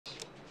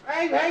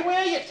Hey, where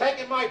are you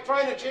taking my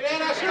furniture there?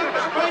 That stuff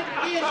was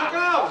painted years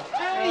ago.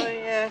 Hey! Oh,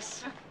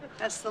 yes.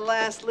 That's the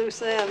last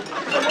loose end.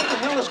 What the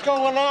hell is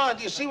going on?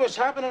 Do you see what's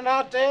happening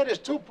out there? There's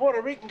 2 Puerto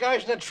Rican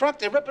guys in the truck.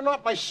 They're ripping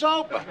off my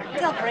sofa.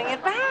 They'll bring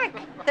it back.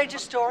 They're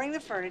just storing the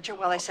furniture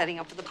while they're setting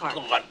up for the party.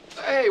 Come on.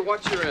 Hey,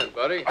 what's your end,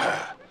 buddy?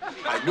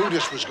 I knew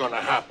this was going to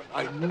happen.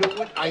 I knew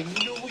it. I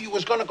knew you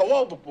was going to go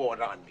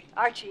overboard on me.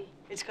 Archie,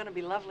 it's going to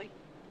be lovely.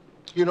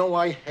 You know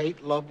I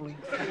hate lovely.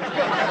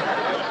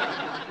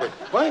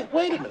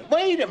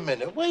 Wait a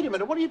minute.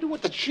 What do you do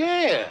with the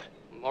chair?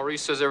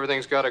 Maurice says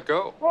everything's got to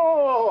go.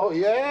 Oh,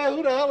 yeah?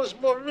 Who the hell is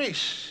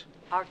Maurice?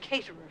 Our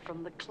caterer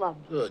from the club.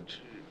 Good.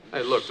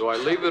 Hey, look, do I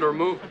leave it or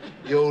move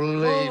it? You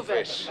leave Move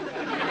it.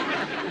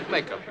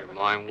 Make up your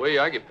mind, will you?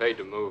 I get paid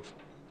to move.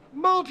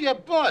 Move your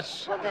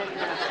bus. Well, then,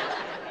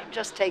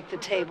 just take the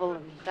table,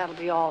 and that'll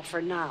be all for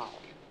now.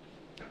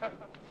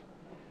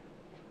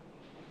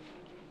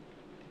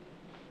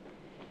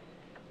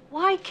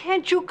 Why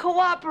can't you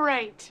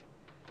cooperate?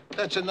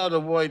 That's another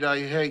word I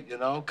hate, you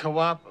know,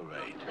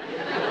 cooperate.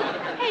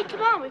 Hey,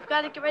 come on, we've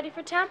got to get ready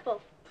for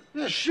temple.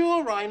 Yeah,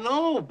 sure, I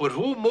know, but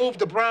who moved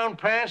the brown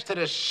pants to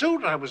the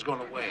suit I was going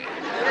to wear?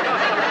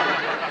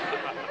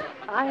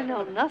 I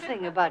know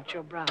nothing about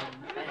your brown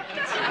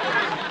pants.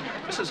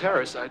 Mrs.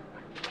 Harris,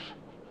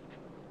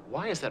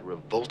 why is that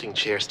revolting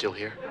chair still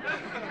here?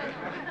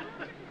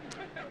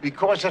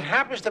 Because it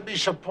happens to be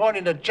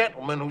supporting a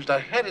gentleman who's the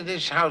head of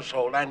this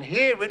household, and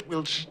here it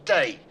will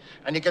stay.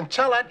 And you can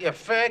tell that your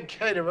fair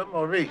caterer,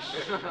 Maurice.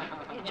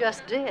 You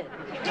just did.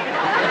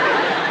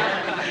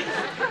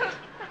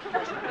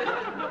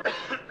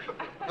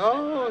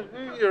 Oh,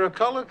 you're a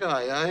color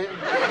guy, are you?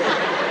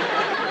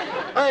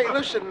 Hey,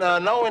 listen,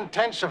 no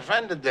intense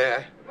offender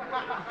there.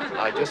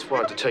 I just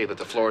wanted to tell you that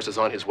the florist is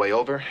on his way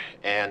over,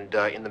 and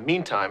in the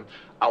meantime,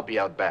 I'll be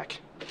out back.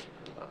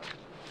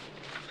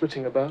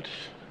 Flitting about.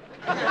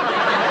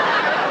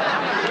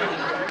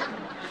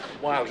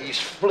 While he's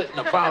flitting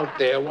about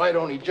there, why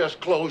don't he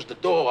just close the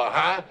door,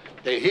 huh?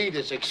 The heat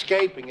is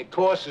escaping. It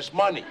costs us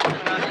money.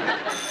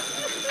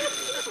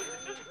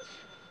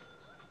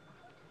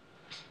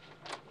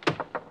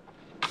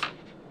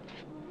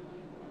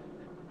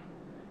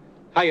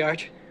 Hi,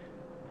 Arch.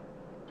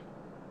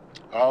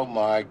 Oh,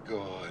 my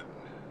God.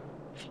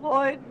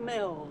 Floyd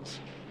Mills.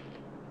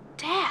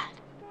 Dad.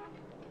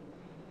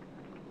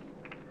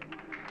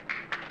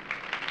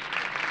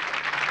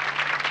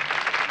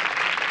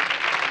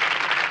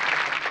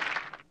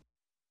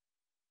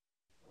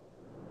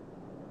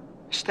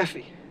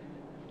 Steffi.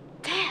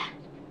 Dad.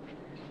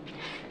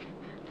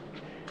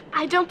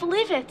 I don't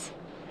believe it.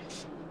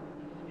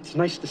 It's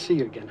nice to see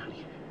you again,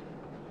 honey.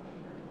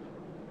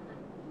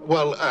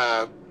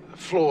 Well,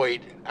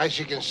 Floyd, as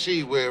you can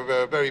see,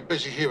 we're very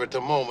busy here at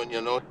the moment,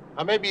 you know.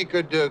 Maybe you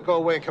could go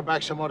away and come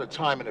back some other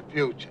time in the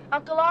future.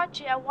 Uncle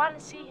Archie, I want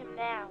to see him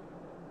now.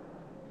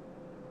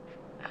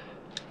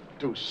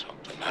 Do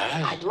something,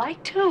 huh? I'd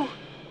like to.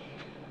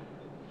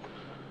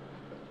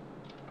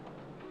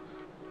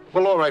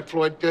 Well, all right,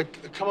 Floyd,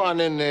 come on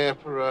in there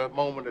for a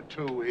moment or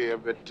two here.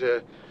 But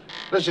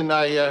listen,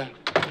 I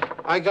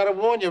gotta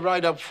warn you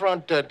right up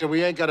front that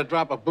we ain't got a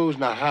drop of booze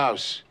in the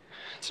house.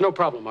 It's no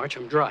problem, Arch.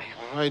 I'm dry.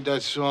 I heard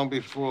that song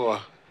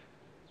before.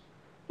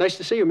 Nice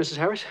to see you, Mrs.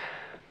 Harris.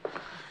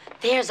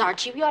 There's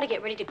Archie. We ought to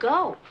get ready to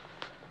go.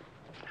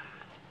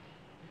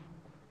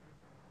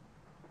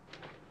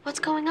 What's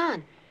going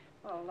on?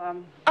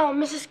 Well, Oh,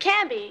 Mrs.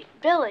 Canby,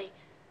 Billy.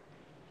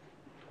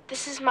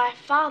 This is my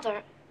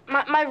father.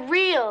 My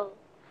real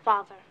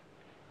father.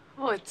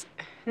 Oh, it's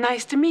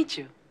nice to meet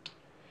you.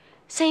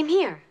 Same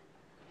here.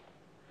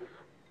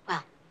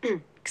 Well,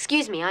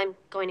 excuse me. I'm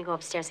going to go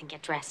upstairs and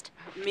get dressed.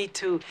 Me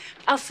too.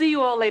 I'll see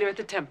you all later at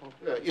the temple.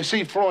 You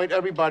see, Floyd,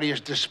 everybody is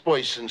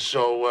dispersing,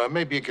 so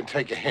maybe you can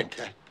take a hint.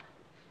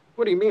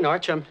 What do you mean,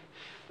 Arch? I'm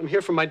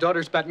here for my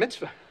daughter's bat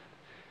mitzvah.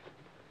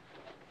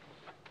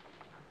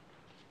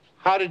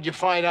 How did you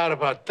find out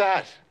about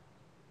that?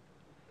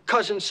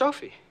 Cousin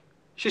Sophie.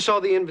 She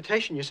saw the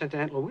invitation you sent to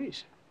Aunt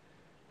Louise.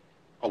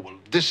 Oh, well,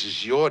 this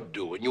is your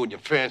doing. You and your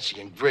fancy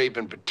engraved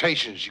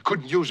invitations. You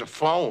couldn't use a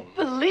phone.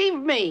 believe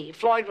me,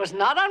 Floyd was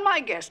not on my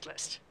guest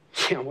list.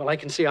 Yeah, well, I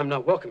can see I'm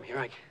not welcome here.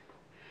 I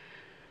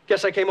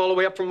guess I came all the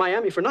way up from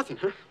Miami for nothing,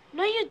 huh?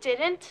 No, you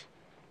didn't.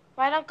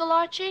 Right, Uncle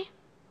Archie?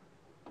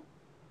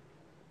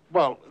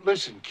 Well,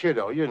 listen,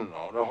 kiddo, you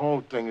know, the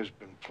whole thing has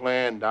been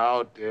planned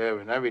out there,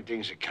 and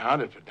everything's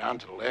accounted for down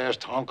to the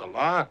last hunk of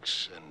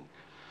locks, and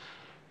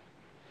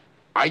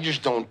I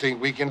just don't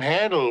think we can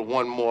handle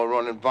one more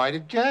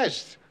uninvited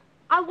guest.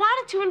 I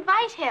wanted to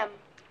invite him.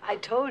 I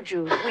told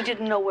you, we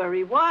didn't know where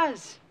he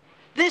was.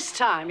 This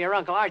time, your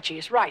Uncle Archie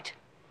is right.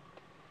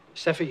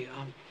 Steffi,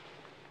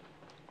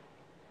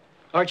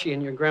 Archie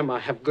and your grandma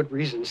have good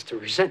reasons to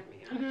resent me.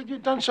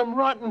 You've done some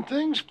rotten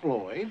things,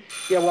 Floyd.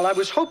 Yeah, well, I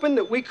was hoping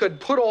that we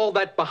could put all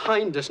that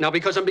behind us now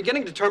because I'm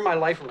beginning to turn my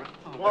life around.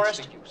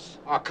 Forrest.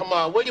 Oh, come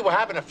on, will you? We're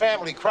having a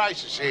family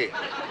crisis here.